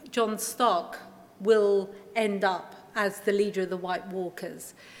Jon Stark will end up as the leader of the White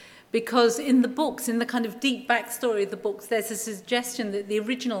Walkers. Because in the books, in the kind of deep backstory of the books, there's a suggestion that the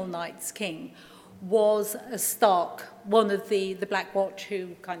original Night's King was a Stark, one of the Black Watch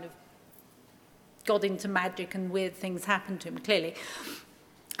who kind of got into magic and weird things happened to him, clearly.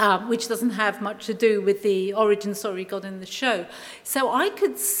 Which doesn't have much to do with the origin story got in the show. So I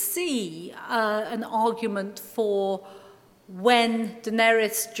could see an argument for when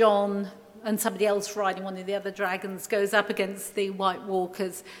Daenerys, Jon, and somebody else riding one of the other dragons goes up against the White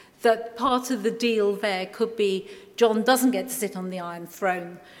Walkers, that part of the deal there could be Jon doesn't get to sit on the Iron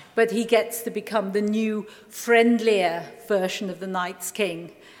Throne, but he gets to become the new, friendlier version of the Night's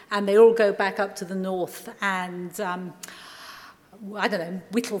King. And they all go back up to the north and... I don't know,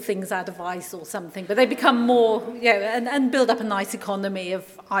 whittle things out of ice or something, but they become more, and build up a nice economy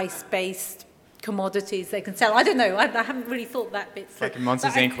of ice-based commodities they can sell. I don't know, I haven't really thought that bit through. Like in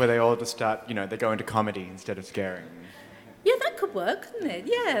Monsters, Inc., where they all just start, they go into comedy instead of scaring. Yeah, that could work, couldn't it?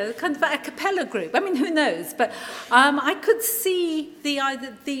 Yeah, kind of a cappella group. I mean, who knows? But I could see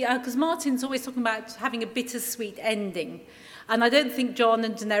because Martin's always talking about having a bittersweet ending. And I don't think Jon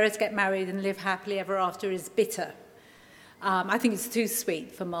and Daenerys get married and live happily ever after is bitter. I think it's too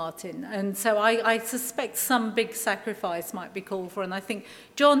sweet for Martin. And so I suspect some big sacrifice might be called for. And I think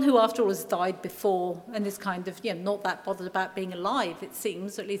Jon, who after all has died before and is kind of not that bothered about being alive, it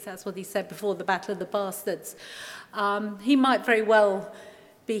seems, at least that's what he said before the Battle of the Bastards, he might very well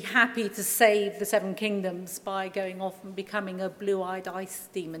be happy to save the Seven Kingdoms by going off and becoming a blue-eyed ice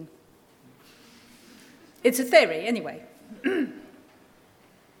demon. It's a theory, anyway.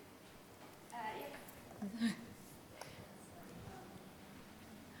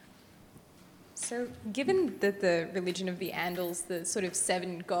 So given that the religion of the Andals, the sort of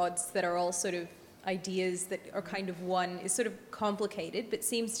 7 gods that are all sort of ideas that are kind of one, is sort of complicated, but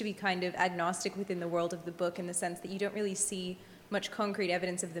seems to be kind of agnostic within the world of the book in the sense that you don't really see much concrete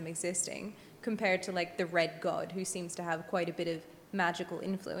evidence of them existing, compared to like the Red God, who seems to have quite a bit of magical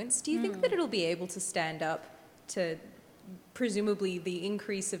influence. Do you think that it'll be able to stand up to presumably the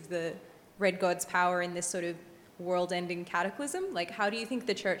increase of the Red God's power in this sort of world-ending cataclysm? Like, how do you think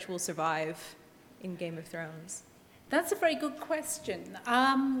the church will survive in Game of Thrones? That's a very good question.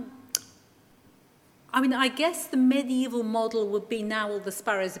 I mean, I guess the medieval model would be now all the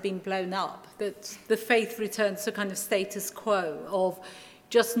sparrows have been blown up, that the faith returns to kind of status quo of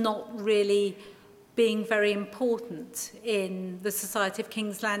just not really being very important in the society of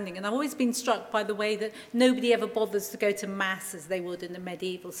King's Landing. And I've always been struck by the way that nobody ever bothers to go to mass as they would in a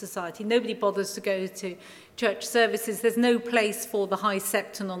medieval society. Nobody bothers to go to church services. There's no place for the high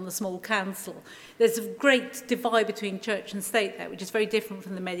septon on the small council. There's a great divide between church and state there, which is very different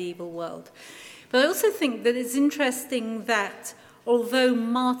from the medieval world. But I also think that it's interesting that although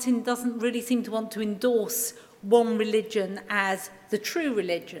Martin doesn't really seem to want to endorse one religion as the true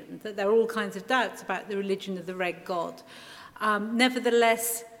religion, that there are all kinds of doubts about the religion of the Red God.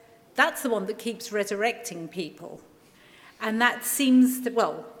 Nevertheless, that's the one that keeps resurrecting people. And that seems to,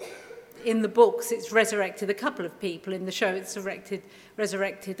 well, in the books it's resurrected a couple of people, in the show it's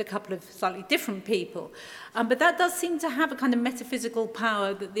resurrected a couple of slightly different people. But that does seem to have a kind of metaphysical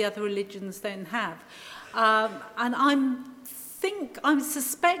power that the other religions don't have. And I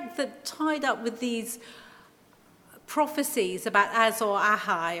suspect that tied up with these prophecies about Azor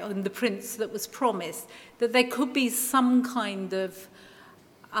Ahai and the prince that was promised, that there could be some kind of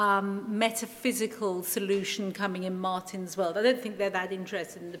metaphysical solution coming in Martin's world. I don't think they're that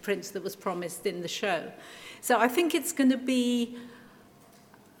interested in the prince that was promised in the show. So I think it's going to be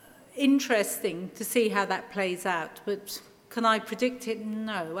interesting to see how that plays out. But can I predict it?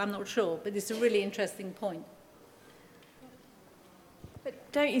 No, I'm not sure. But it's a really interesting point.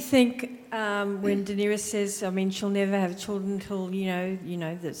 But don't you think when Daenerys says, I mean, she'll never have children until,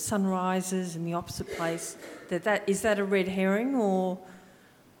 the sun rises in the opposite place, is that a red herring, or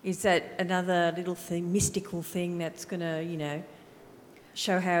is that another little thing, mystical thing that's going to,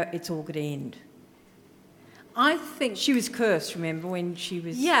 show how it's all going to end? I think she was cursed, remember, when she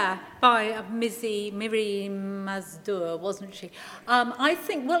was... Yeah, by Miri Mazdur, wasn't she? I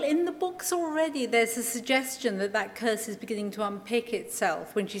think, well, in the books already, there's a suggestion that curse is beginning to unpick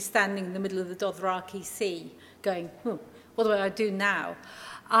itself when she's standing in the middle of the Dothraki Sea going, what do I do now?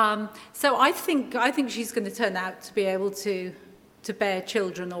 So I think she's going to turn out to be able to bear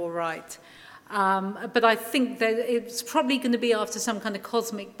children all right. But I think that it's probably going to be after some kind of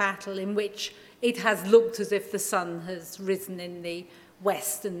cosmic battle in which it has looked as if the sun has risen in the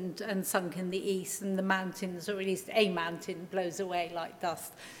west and sunk in the east, and the mountains, or at least a mountain, blows away like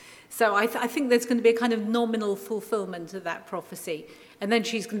dust. So I think there's going to be a kind of nominal fulfillment of that prophecy, and then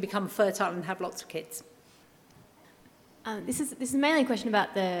she's going to become fertile and have lots of kids. This is mainly a question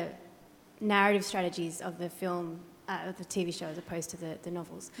about the narrative strategies of the film, of the TV show, as opposed to the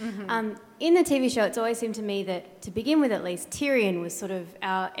novels. Mm-hmm. In the TV show, it's always seemed to me that, to begin with at least, Tyrion was sort of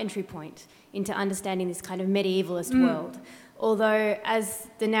our entry point into understanding this kind of medievalist world. Although, as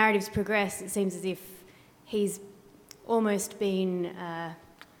the narratives progress, it seems as if he's almost been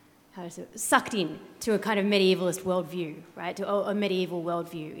sucked in to a kind of medievalist worldview, right? To a medieval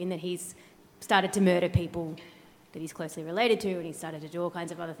worldview, in that he's started to murder people that he's closely related to, and he's started to do all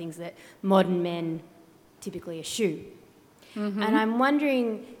kinds of other things that modern men typically eschew. Mm-hmm. And I'm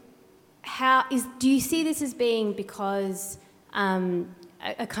wondering, do you see this as being because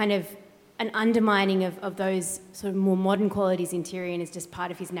a kind of an undermining of those sort of more modern qualities in Tyrion is just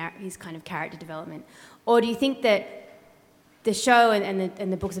part of his kind of character development? Or do you think that the show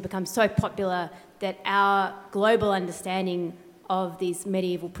and the books have become so popular that our global understanding of these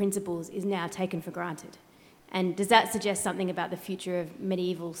medieval principles is now taken for granted? And does that suggest something about the future of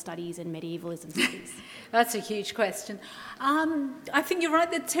medieval studies and medievalism studies? That's a huge question. I think you're right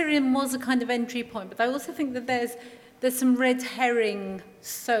that Tyrion was a kind of entry point, but I also think that there's some red herring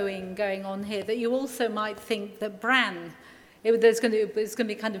sowing going on here, that you also might think that Bran, it's going to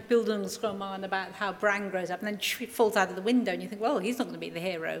be kind of Bildungsroman about how Bran grows up, and then he falls out of the window, and you think, well, he's not going to be the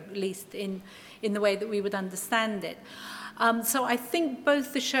hero, at least in the way that we would understand it. So I think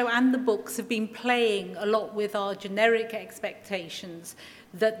both the show and the books have been playing a lot with our generic expectations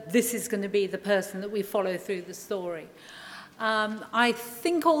that this is going to be the person that we follow through the story. I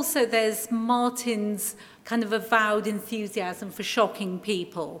think also there's Martin's kind of avowed enthusiasm for shocking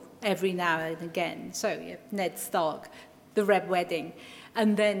people every now and again. So yeah, Ned Stark, the Red Wedding,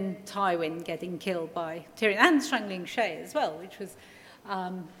 and then Tywin getting killed by Tyrion, and strangling Shay as well, which was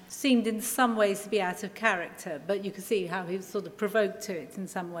seemed in some ways to be out of character, but you can see how he was sort of provoked to it in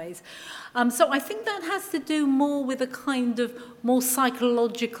some ways. So I think that has to do more with a kind of more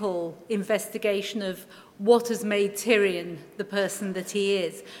psychological investigation of what has made Tyrion the person that he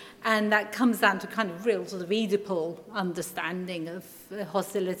is. And that comes down to kind of real sort of Oedipal understanding of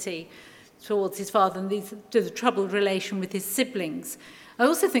hostility towards his father and to the troubled relation with his siblings. I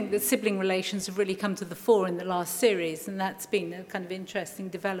also think that sibling relations have really come to the fore in the last series, and that's been a kind of interesting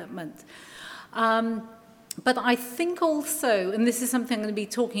development. But I think also, and this is something I'm going to be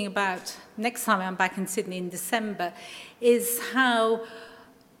talking about next time I'm back in Sydney in December, is how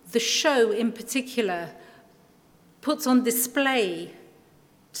the show in particular puts on display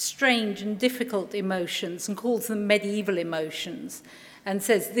strange and difficult emotions and calls them medieval emotions, and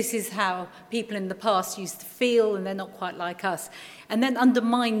says this is how people in the past used to feel and they're not quite like us, and then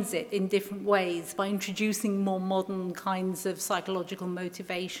undermines it in different ways by introducing more modern kinds of psychological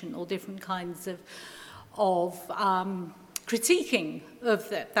motivation or different kinds of critiquing of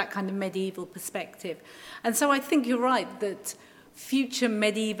that kind of medieval perspective. And so I think you're right that future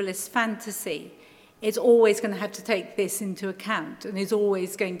medievalist fantasy is always going to have to take this into account and is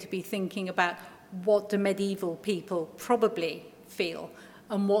always going to be thinking about what do medieval people probably feel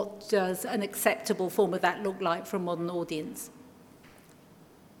and what does an acceptable form of that look like for a modern audience.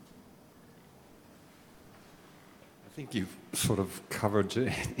 I think you've sort of covered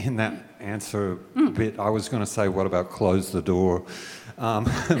in that answer a bit. I was going to say, what about close the door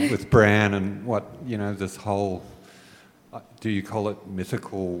with Bran and what, this whole, do you call it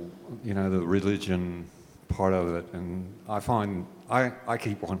mythical, the religion part of it? And I find, I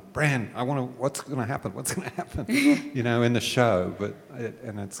keep on, Bran, what's going to happen, in the show,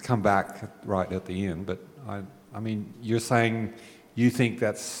 and it's come back right at the end. But I mean, you're saying you think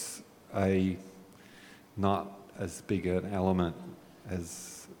that's not as big an element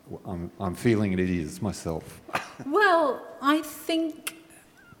as I'm feeling it is myself. Well, I think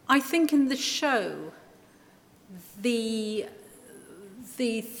in the show, the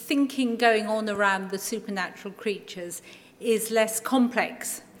thinking going on around the supernatural creatures is less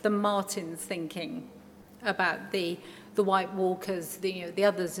complex than Martin's thinking about the White Walkers, the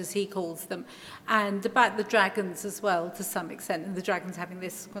others as he calls them, and about the dragons as well to some extent, and the dragons having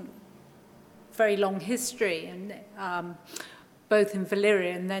this very long history, and both in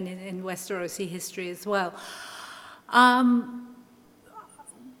Valyria and then in Westerosi history as well. And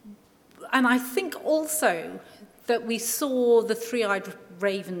I think also that we saw the three-eyed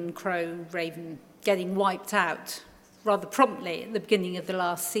raven getting wiped out rather promptly at the beginning of the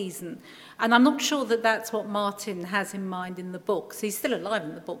last season. And I'm not sure that that's what Martin has in mind in the books. He's still alive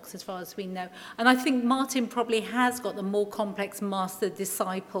in the books, as far as we know. And I think Martin probably has got the more complex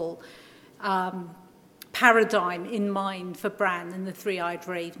master-disciple paradigm in mind for Bran and the three-eyed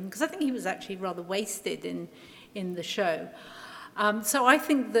raven, because I think he was actually rather wasted in the show. So I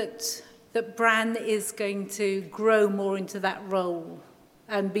think that Bran is going to grow more into that role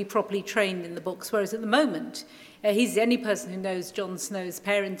and be properly trained in the books, whereas at the moment, he's the only person who knows Jon Snow's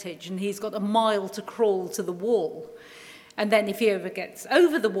parentage, and he's got a mile to crawl to the wall. And then if he ever gets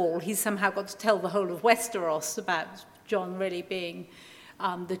over the wall, he's somehow got to tell the whole of Westeros about Jon really being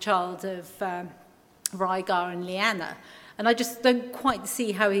the child of Rhaegar and Lyanna. And I just don't quite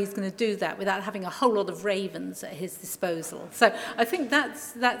see how he's going to do that without having a whole lot of ravens at his disposal. So I think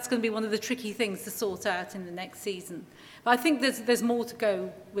that's going to be one of the tricky things to sort out in the next season. But I think there's more to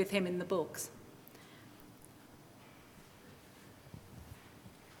go with him in the books.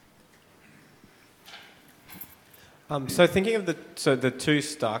 So thinking of the two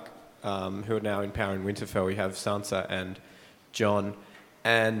Stark who are now in power in Winterfell, we have Sansa and Jon,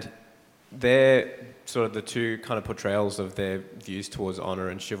 and they're sort of the two kind of portrayals of their views towards honour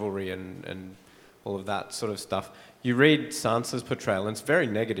and chivalry and all of that sort of stuff. you read Sansa's portrayal, and it's very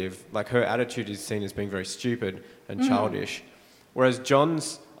negative. Like, her attitude is seen as being very stupid and childish, whereas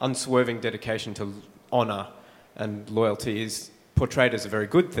Jon's unswerving dedication to honour and loyalty is portrayed as a very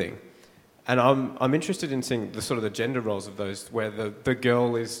good thing. And I'm interested in seeing the sort of the gender roles of those, where the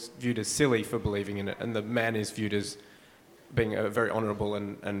girl is viewed as silly for believing in it, and the man is viewed as being very honourable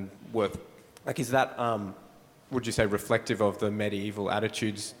and worth. Like, is that, would you say, reflective of the medieval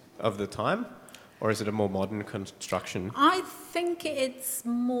attitudes of the time? Or is it a more modern construction? I think it's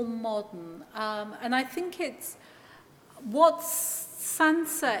more modern. And I think it's what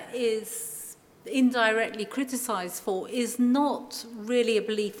Sansa is indirectly criticised for is not really a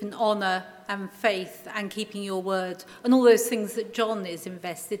belief in honour and faith and keeping your word and all those things that Jon is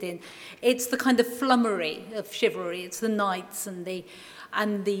invested in. It's the kind of flummery of chivalry. It's the knights and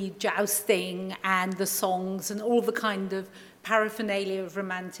the jousting and the songs and all the kind of paraphernalia of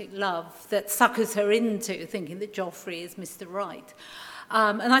romantic love that suckers her into thinking that Joffrey is Mr. Right.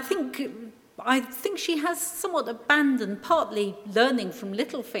 And I think she has somewhat abandoned, partly learning from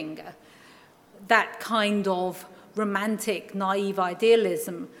Littlefinger, that kind of romantic, naive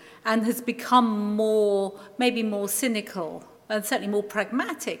idealism, and has become maybe more cynical and certainly more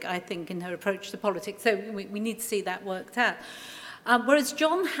pragmatic, I think, in her approach to politics. So we need to see that worked out. Whereas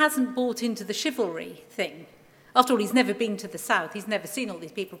Jon hasn't bought into the chivalry thing. After all, he's never been to the south. He's never seen all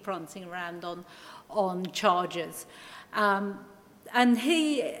these people prancing around on chargers. And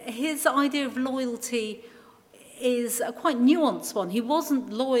his idea of loyalty is a quite nuanced one. He wasn't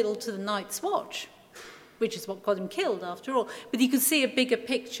loyal to the Night's Watch, which is what got him killed after all. But he could see a bigger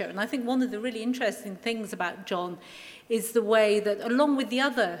picture. And I think one of the really interesting things about Jon is the way that, along with the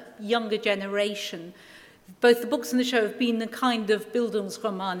other younger generation, both the books and the show have been the kind of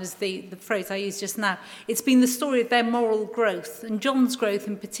Bildungsroman, is the phrase I used just now. It's been the story of their moral growth, and Jon's growth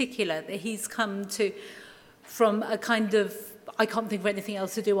in particular, that he's come to from a kind of, I can't think of anything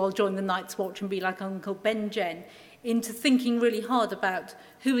else to do, I'll join the Night's Watch and be like Uncle Benjen, into thinking really hard about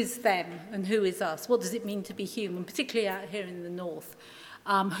who is them and who is us. What does it mean to be human, particularly out here in the north?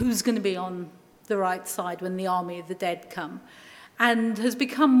 Who's going to be on the right side when the army of the dead come? And has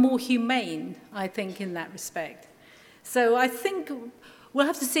become more humane, I think, in that respect. So I think we'll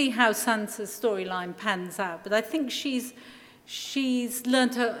have to see how Sansa's storyline pans out, but I think she's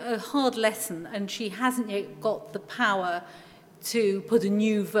learnt a hard lesson, and she hasn't yet got the power to put a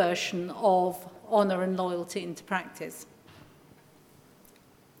new version of honour and loyalty into practice.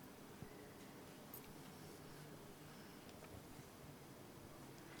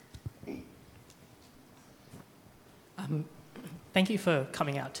 Thank you for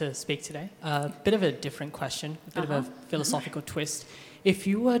coming out to speak today. A bit of a different question, a bit of a philosophical twist. If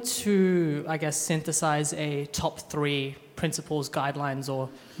you were to, I guess, synthesize a top 3 principles, guidelines, or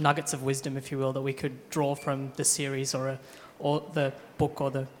nuggets of wisdom, if you will, that we could draw from the series or the book or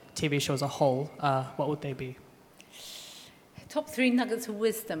the TV show as a whole, what would they be? Top 3 nuggets of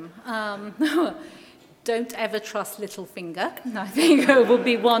wisdom. Don't ever trust Littlefinger, I think will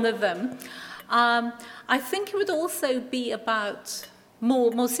be one of them. I think it would also be about,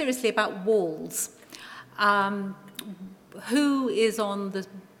 more seriously, about walls. Who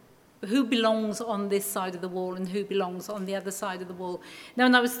belongs on this side of the wall and who belongs on the other side of the wall. Now,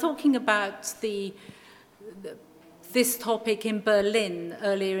 when I was talking about this topic in Berlin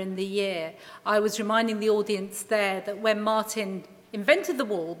earlier in the year, I was reminding the audience there that when Martin invented the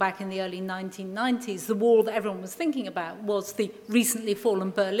wall back in the early 1990s, the wall that everyone was thinking about was the recently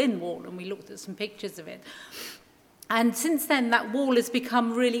fallen Berlin Wall, and we looked at some pictures of it. And since then, that wall has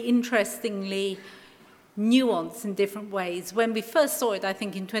become really interestingly nuanced in different ways. When we first saw it, I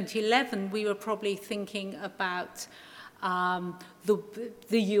think in 2011, we were probably thinking about the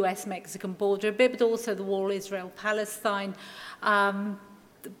US-Mexican border a bit, but also the wall Israel-Palestine.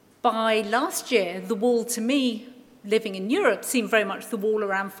 By last year, the wall, to me, living in Europe, seemed very much the wall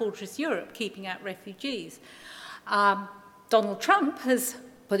around Fortress Europe, keeping out refugees. Donald Trump has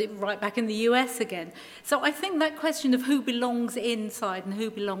put it right back in the US again. So I think that question of who belongs inside and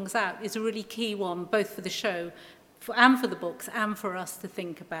who belongs out is a really key one, both for the show and for the books and for us to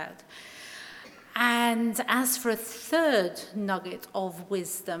think about. And as for a third nugget of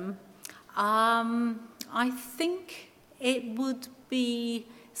wisdom, I think it would be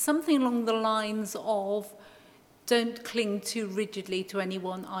something along the lines of don't cling too rigidly to any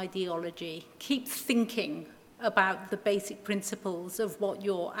one ideology. Keep thinking about the basic principles of what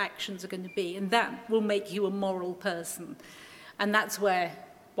your actions are going to be, and that will make you a moral person. And that's why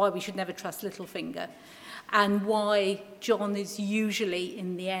we should never trust Littlefinger, and why Jon is usually,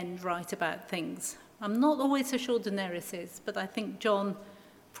 in the end, right about things. I'm not always so sure Daenerys is, but I think Jon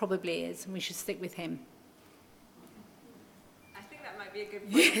probably is, and we should stick with him. might be a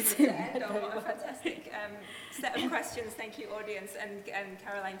good point to end on. What a fantastic set of questions. Thank you, audience. And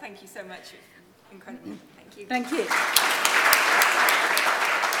Caroline, thank you so much. Incredible. Thank you. Thank you.